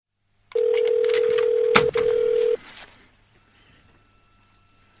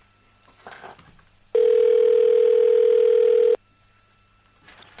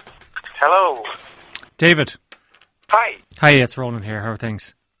David. Hi. Hi, it's Ronan here. How are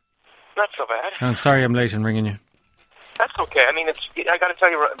things? Not so bad. I'm sorry I'm late in ringing you. That's okay. I mean, I got to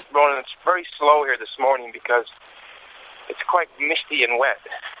tell you, Ronan, it's very slow here this morning because it's quite misty and wet.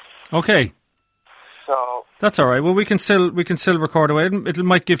 Okay. So that's all right. Well, we can still record away. It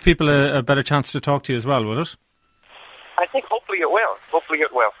might give people a better chance to talk to you as well, will it? I think hopefully it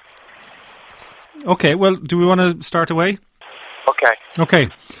will. Okay. Well, do we want to start away? Okay.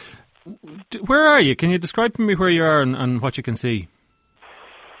 Where are you? Can you describe for me where you are and what you can see?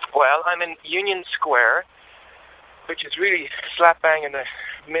 Well, I'm in Union Square, which is really slap bang in the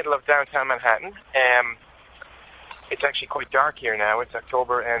middle of downtown Manhattan. It's actually quite dark here now. It's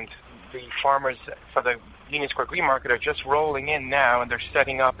October, and the farmers for the Union Square Green Market are just rolling in now, and they're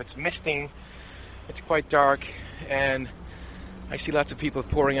setting up. It's misting. It's quite dark, and I see lots of people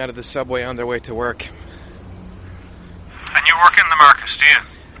pouring out of the subway on their way to work. And you work in the market, do you?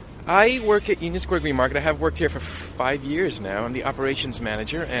 I work at Union Square Green Market. I have worked here for 5 years now. I'm the operations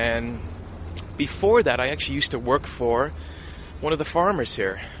manager, and before that I actually used to work for one of the farmers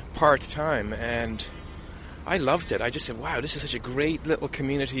here, part-time, and I loved it. I just said, wow, this is such a great little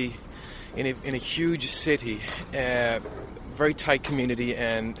community in a huge city, very tight community,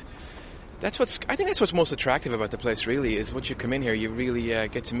 and I think that's what's most attractive about the place, really, is once you come in here, you really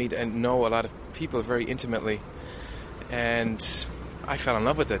get to meet and know a lot of people very intimately, and I fell in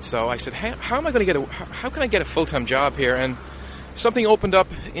love with it. So I said, hey, how can I get a full-time job here? And something opened up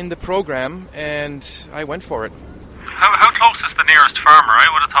in the program, and I went for it. How close is the nearest farmer? I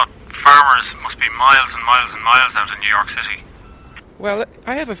would have thought farmers must be miles and miles and miles out in New York City. Well,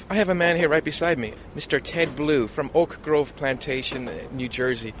 I have a man here right beside me, Mr. Ted Blue from Oak Grove Plantation, New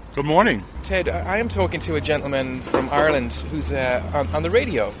Jersey. Good morning. Ted, I am talking to a gentleman from Ireland who's on the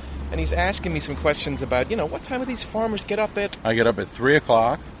radio. And he's asking me some questions about, what time do these farmers get up at? I get up at 3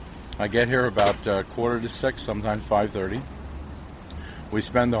 o'clock. I get here about 5:45, sometimes 5:30. We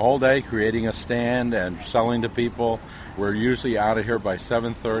spend the whole day creating a stand and selling to people. We're usually out of here by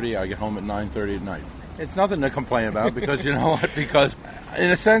 7:30. I get home at 9:30 at night. It's nothing to complain about because, you know what, because in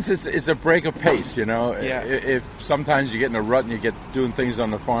a sense it's a break of pace, Yeah. If sometimes you get in a rut and you get doing things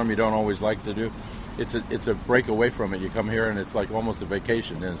on the farm you don't always like to do. It's a break away from it. You come here and it's like almost a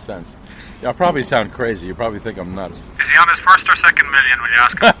vacation in a sense. I probably sound crazy. You probably think I'm nuts. Is he on his first or second million when you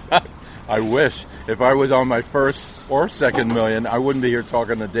ask him? I wish. If I was on my first or second million, I wouldn't be here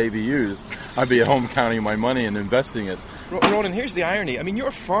talking to Davey Hughes. I'd be at home counting my money and investing it. Ronan, here's the irony. I mean,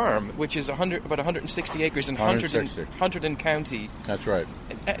 your farm, which is about 160 acres in Hunterdon County. That's right.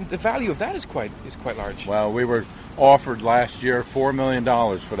 And the value of that is quite large. Well, we were offered last year $4 million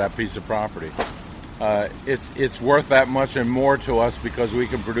for that piece of property. It's worth that much and more to us because we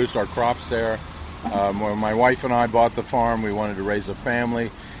can produce our crops there. When my wife and I bought the farm, we wanted to raise a family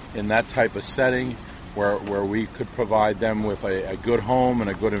in that type of setting where we could provide them with a good home and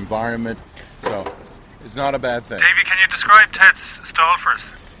a good environment. So it's not a bad thing. Davey, can you describe Ted's stall for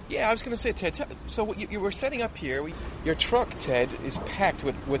us? Yeah, I was going to say, Ted, so you were setting up here. Your truck, Ted, is packed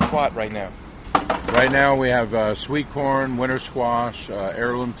with what right now? Right now we have sweet corn, winter squash,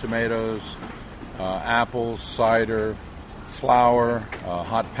 heirloom tomatoes, apples, cider, flour,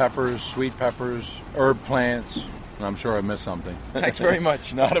 hot peppers, sweet peppers, herb plants, and I'm sure I missed something. Thanks very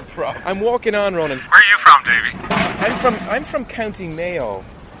much. Not a problem. I'm walking on, Ronan. Where are you from, Davey? I'm from County Mayo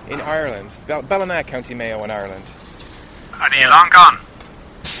in Ireland, Ballina, County Mayo in Ireland. And are you long gone?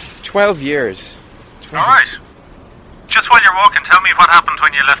 12 years. All right. Just while you're walking, tell me what happened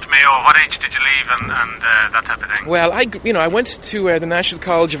when you left Mayo. What age did you leave and that type of thing? Well, I went to the National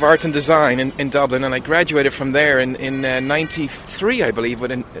College of Art and Design in Dublin, and I graduated from there in 93, I believe,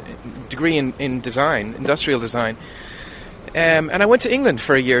 with a degree in design, industrial design. And I went to England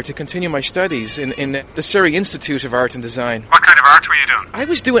for a year to continue my studies in the Surrey Institute of Art and Design. What kind of art were you doing?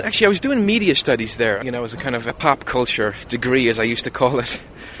 I was doing media studies there, as a kind of a pop culture degree, as I used to call it.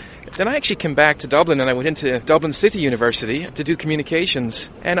 Then I actually came back to Dublin and I went into Dublin City University to do communications.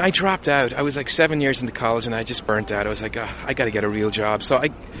 And I dropped out. I was like 7 years into college and I just burnt out. I was like, I got to get a real job. So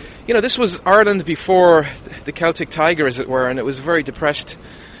this was Ireland before the Celtic Tiger, as it were, and it was a very depressed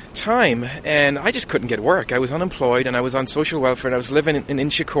time. And I just couldn't get work. I was unemployed and I was on social welfare and I was living in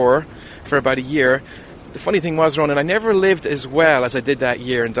Inchicore for about a year. The funny thing was, Ronan, I never lived as well as I did that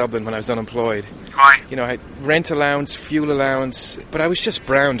year in Dublin when I was unemployed. Why? I had rent allowance, fuel allowance, but I was just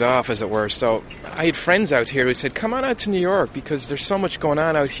browned off, as it were. So I had friends out here who said, come on out to New York because there's so much going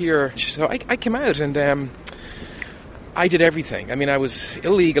on out here. So I came out and I did everything. I mean, I was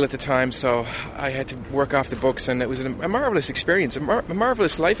illegal at the time, so I had to work off the books, and it was a marvelous experience, a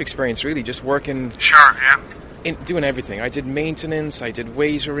marvelous life experience, really, just working. Sure, yeah. doing everything. I did maintenance, I did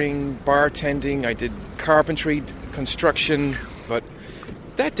waitering, bartending, I did carpentry, construction, but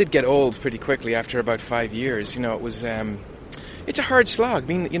that did get old pretty quickly after about 5 years. You know, it was it's a hard slog.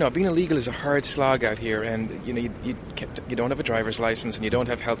 Being illegal is a hard slog out here, and you know you don't have a driver's license and you don't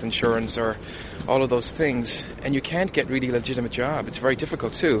have health insurance or all of those things, and you can't get really a legitimate job. It's very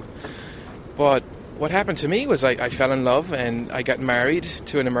difficult too. But what happened to me was I fell in love and I got married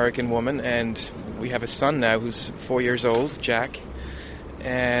to an American woman, and we have a son now who's 4 years old, Jack,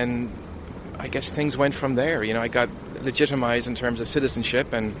 and I guess things went from there. You know, I got legitimized in terms of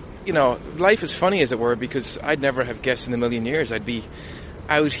citizenship, and you know, life is funny, as it were, because I'd never have guessed in a million years I'd be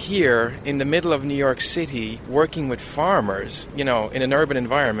out here in the middle of New York City working with farmers, you know, in an urban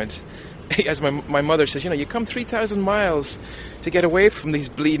environment. As my mother says, you know, you come 3,000 miles to get away from these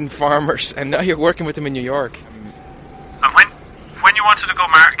bleeding farmers, and now you're working with them in New York. And when you wanted to go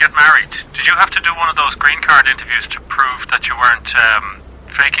get married, did you have to do one of those green card interviews to prove that you weren't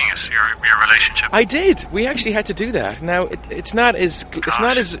faking it, your relationship? I did. We actually had to do that. Now it's not as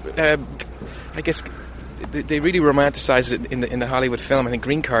I guess they really romanticize it in the Hollywood film, I think,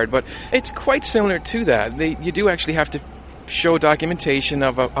 green card, but it's quite similar to that. You do actually have to show documentation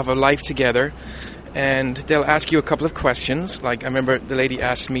of a life together, and they'll ask you a couple of questions. Like, I remember the lady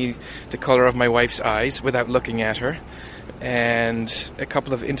asked me the color of my wife's eyes without looking at her, and a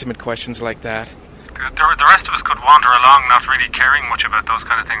couple of intimate questions like that. The rest of us could wander along not really caring much about those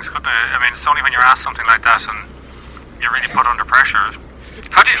kind of things, couldn't it? I mean, it's only when you're asked something like that and you're really put under pressure.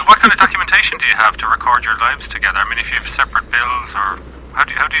 What kind of documentation do you have to record your lives together? I mean, if you have separate bills, or how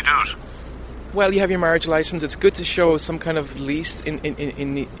do you do it? Well, you have your marriage license. It's good to show some kind of lease in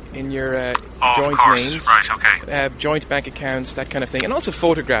your joint names. Right, okay. Joint bank accounts, that kind of thing. And also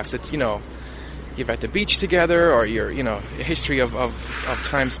photographs that, you know, you're at the beach together, or you're, you know, a history of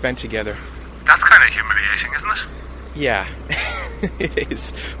time spent together. That's kind of humiliating, isn't it? Yeah, it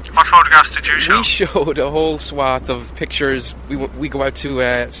is. What photographs did you show? We showed a whole swath of pictures. We go out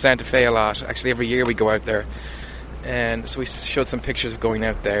to Santa Fe a lot. Actually, every year we go out there. And so we showed some pictures of going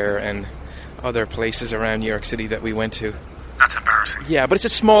out there and other places around New York City that we went to. That's embarrassing. Yeah, but it's a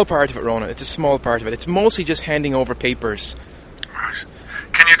small part of it, Ronan. It's a small part of it. It's mostly just handing over papers. Right.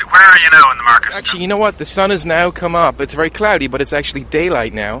 Where are you now in the market? Actually, you know what? The sun has now come up. It's very cloudy, but it's actually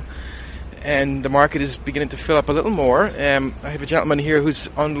daylight now. And the market is beginning to fill up a little more. I have a gentleman here who's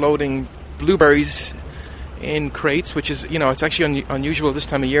unloading blueberries in crates, which is, you know, it's actually unusual this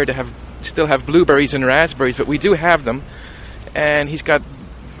time of year to still have blueberries and raspberries, but we do have them. And he's got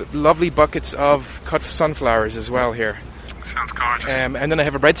lovely buckets of cut sunflowers as well here. Sounds gorgeous. And then I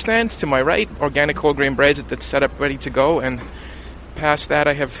have a bread stand to my right, organic whole grain breads that's set up ready to go. And past that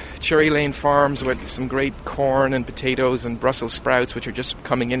I have Cherry Lane Farms with some great corn and potatoes and Brussels sprouts, which are just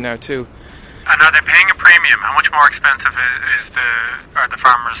coming in now too. And are they paying a premium? How much more expensive are the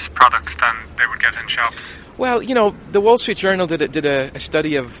farmers' products than they would get in shops? Well, you know, the Wall Street Journal did a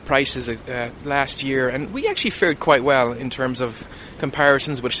study of prices last year, and we actually fared quite well in terms of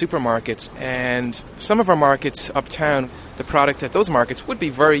comparisons with supermarkets. And some of our markets uptown, the product at those markets would be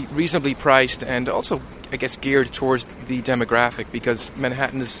very reasonably priced, and also, I guess, geared towards the demographic, because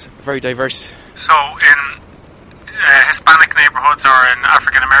Manhattan is very diverse. So in Hispanic neighborhoods or in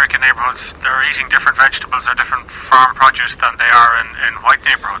African American neighborhoods, they're eating different vegetables or different farm produce than they are in white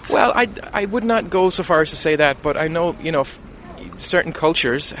neighborhoods? Well, I would not go so far as to say that, but I know, you know, certain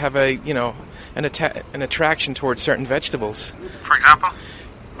cultures have an attraction towards certain vegetables.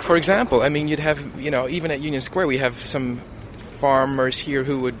 For example? I mean, you'd have, you know, even at Union Square, we have some farmers here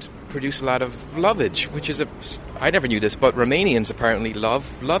who would produce a lot of lovage, which is I never knew this, but Romanians apparently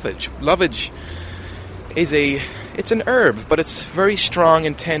love lovage. Lovage is it's an herb, but it's very strong,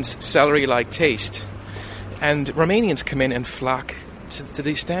 intense, celery-like taste. And Romanians come in and flock to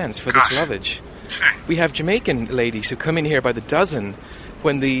these stands for this lovage. We have Jamaican ladies who come in here by the dozen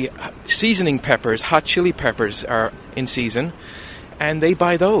when the seasoning peppers, hot chili peppers, are in season, and they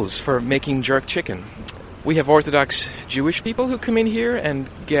buy those for making jerk chicken. We have Orthodox Jewish people who come in here and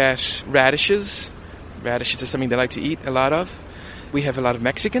get radishes. Radishes is something they like to eat a lot of. We have a lot of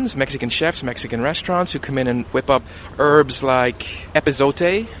Mexicans, Mexican chefs, Mexican restaurants who come in and whip up herbs like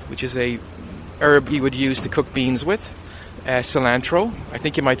epazote, which is a herb you would use to cook beans with, cilantro. I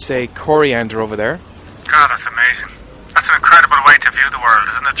think you might say coriander over there. God, that's amazing. That's an incredible way to view the world,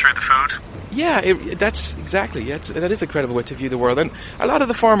 isn't it, through the food? Yeah, that's exactly. That is a credible way to view the world. And a lot of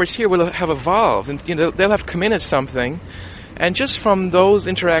the farmers here will have evolved, and you know, they'll have come in as something. And just from those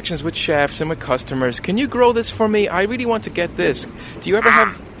interactions with chefs and with customers, can you grow this for me? I really want to get this. Do you ever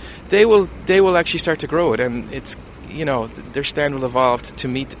have? They will actually start to grow it, and it's, you know, their stand will evolve to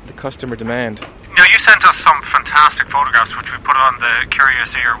meet the customer demand. Now, you sent us some fantastic photographs, which we put on the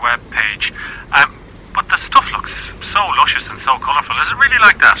Curious Ear web page. But the stuff looks so luscious and so colourful. Is it really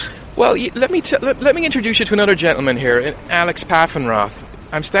like that? Well, let me introduce you to another gentleman here, Alex Paffenroth.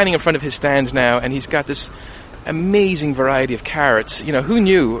 I'm standing in front of his stand now, and he's got this amazing variety of carrots. You know, who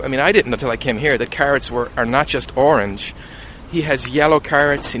knew? I mean, I didn't until I came here that carrots are not just orange. He has yellow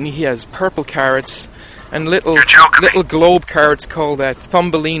carrots, and he has purple carrots, and little globe carrots called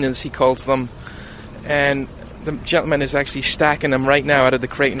Thumbelinas, he calls them. And the gentleman is actually stacking them right now out of the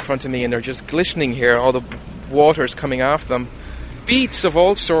crate in front of me, and they're just glistening here, all the water's coming off them. Beets of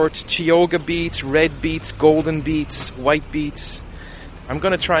all sorts, Chioggia beets, red beets, golden beets, white beets. I'm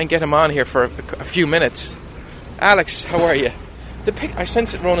going to try and get him on here for a few minutes. Alex, how are you? I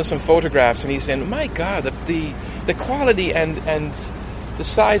sent Ronan some photographs, and he's saying, my God, the quality and the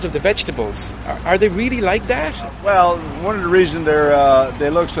size of the vegetables, are they really like that? Well, one of the reasons they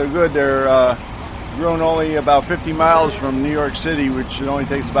look so good, they're grown only about 50 miles from New York City, which it only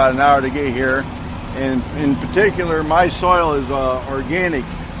takes about an hour to get here. And in particular, my soil is organic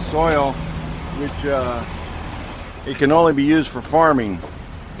soil, which it can only be used for farming.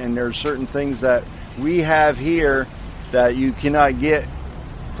 And there are certain things that we have here that you cannot get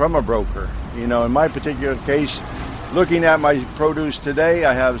from a broker. You know, in my particular case, looking at my produce today,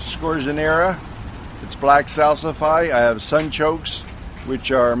 I have Scorzonera, it's black salsify. I have sunchokes,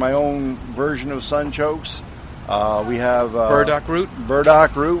 which are my own version of sunchokes. We have burdock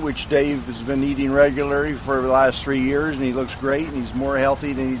root, which Dave has been eating regularly for the last 3 years, and he looks great, and he's more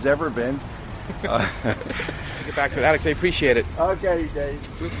healthy than he's ever been. Get back to it, Alex. I appreciate it. Okay, Dave.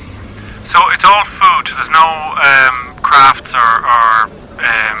 So it's all food. There's no crafts or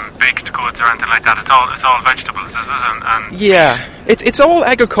baked goods or anything like that. It's all vegetables, is it? And yeah, it's all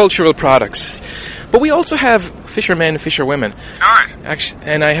agricultural products. But we also have fishermen and fisherwomen. All right. Actually,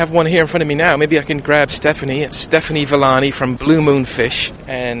 and I have one here in front of me now. Maybe I can grab Stephanie. It's Stephanie Villani from Blue Moon Fish.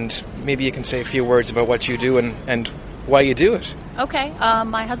 And maybe you can say a few words about what you do and why you do it. Okay.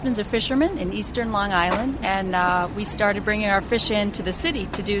 My husband's a fisherman in eastern Long Island, and we started bringing our fish into the city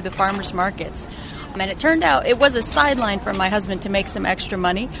to do the farmers markets. And it turned out it was a sideline for my husband to make some extra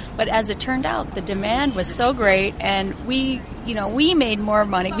money, but as it turned out, the demand was so great, and we made more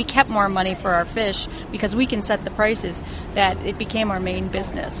money. We kept more money for our fish because we can set the prices, that it became our main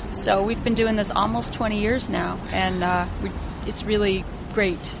business. So we've been doing this almost 20 years now, and it's really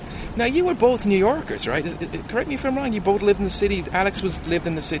great. Now, you were both New Yorkers, right? Correct me if I'm wrong. You both lived in the city. Alex lived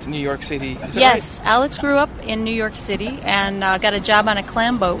in the city, New York City. Is that yes, right? Alex grew up in New York City and got a job on a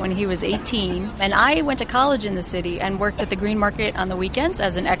clam boat when he was 18. And I went to college in the city and worked at the Green Market on the weekends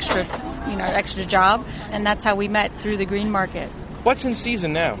as an extra job. And that's how we met, through the Green Market. What's in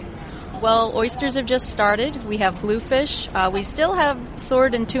season now? Well, oysters have just started. We have bluefish. We still have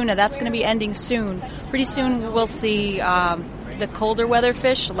sword and tuna. That's going to be ending soon. Pretty soon we'll see the colder weather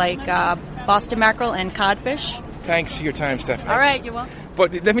fish like Boston mackerel and codfish. Thanks for your time, Stephanie. All right, you're welcome.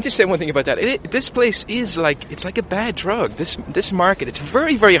 But let me just say one thing about that. This place is it's like a bad drug. This market, it's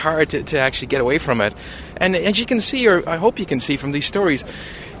very, very hard to actually get away from it. And as you can see, or I hope you can see from these stories,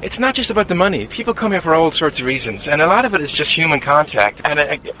 it's not just about the money. People come here for all sorts of reasons, and a lot of it is just human contact. And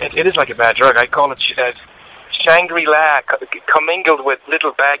it is like a bad drug. I call it Shangri-La commingled with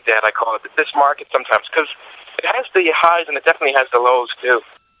Little Baghdad, I call it, this market sometimes, because it has the highs and it definitely has the lows too.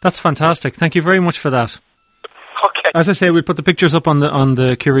 That's fantastic. Thank you very much for that. Okay. As I say, we'll put the pictures up on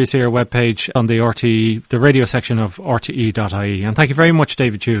the Curious Ear webpage on the RTE, the radio section of rte.ie. And thank you very much,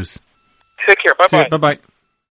 David Hughes. Take care. Bye-bye. Bye-bye.